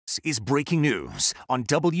Is breaking news on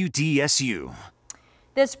WDSU.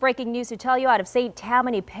 This breaking news to tell you out of St.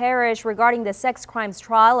 Tammany Parish regarding the sex crimes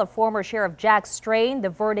trial of former Sheriff Jack Strain. The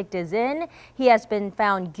verdict is in. He has been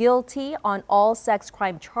found guilty on all sex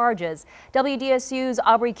crime charges. WDSU's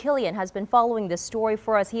Aubrey Killian has been following this story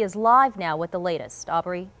for us. He is live now with the latest.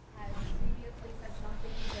 Aubrey.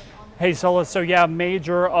 Hey, Sola. So yeah,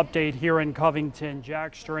 major update here in Covington.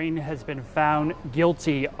 Jack Strain has been found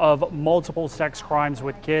guilty of multiple sex crimes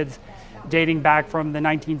with kids dating back from the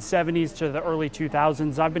 1970s to the early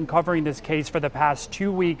 2000s. I've been covering this case for the past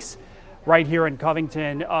 2 weeks right here in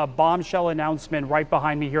Covington. A bombshell announcement right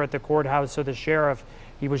behind me here at the courthouse. So the sheriff,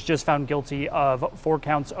 he was just found guilty of 4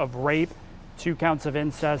 counts of rape, 2 counts of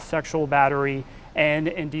incest, sexual battery, and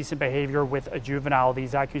indecent behavior with a juvenile.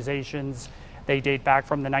 These accusations, they date back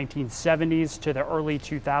from the 1970s to the early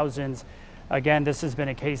 2000s. Again, this has been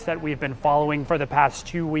a case that we've been following for the past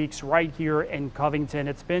 2 weeks right here in Covington.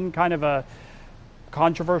 It's been kind of a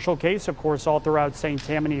controversial case, of course, all throughout St.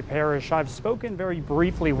 Tammany Parish. I've spoken very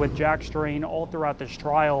briefly with Jack Strain all throughout this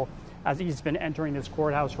trial as he's been entering this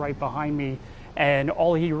courthouse right behind me. And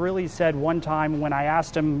all he really said one time when I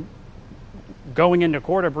asked him going into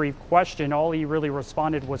court, a brief question, all he really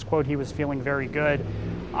responded was, quote, he was feeling very good.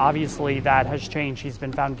 Obviously, that has changed. He's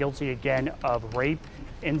been found guilty again of rape,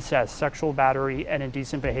 incest, sexual battery, and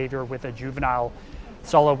indecent behavior with a juvenile.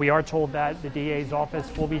 Solo, we are told that the DA's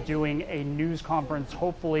office will be doing a news conference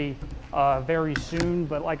hopefully very soon.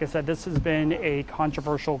 But like I said, this has been a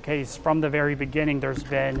controversial case from the very beginning. There's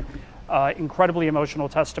been incredibly emotional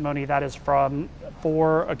testimony that is from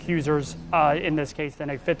 4 accusers in this case.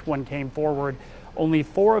 Then a 5th one came forward. Only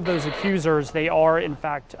 4 of those accusers, they are in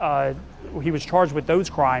fact, he was charged with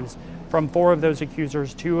those crimes. From 4 of those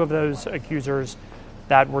accusers, 2 of those accusers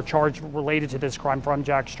that were charged related to this crime from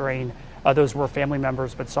Jack Strain, those were family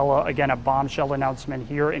members. But Sulla, again, a bombshell announcement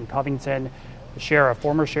here in Covington. The sheriff,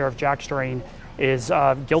 former Sheriff Jack Strain, is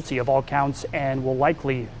guilty of all counts and will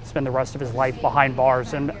likely spend the rest of his life behind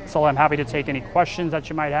bars. And Sulla, I'm happy to take any questions that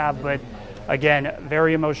you might have, but again,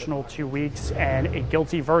 very emotional 2 weeks, and a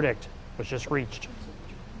guilty verdict was just reached.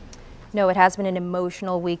 No, it has been an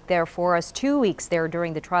emotional week there for us. 2 weeks there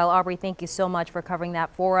during the trial. Aubrey, thank you so much for covering that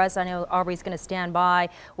for us. I know Aubrey's going to stand by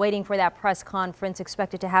waiting for that press conference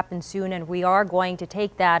expected to happen soon, and we are going to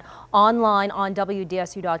take that online on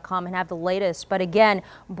WDSU.com and have the latest. But again,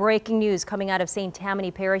 breaking news coming out of St.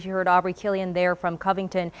 Tammany Parish. You heard Aubrey Killian there from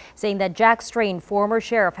Covington saying that Jack Strain, former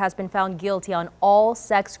sheriff, has been found guilty on all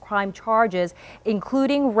sex crime charges,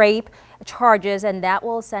 including rape charges, and that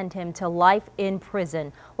will send him to life in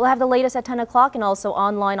prison. We'll have the latest at 10 o'clock and also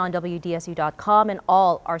online on WDSU.com and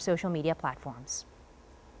all our social media platforms.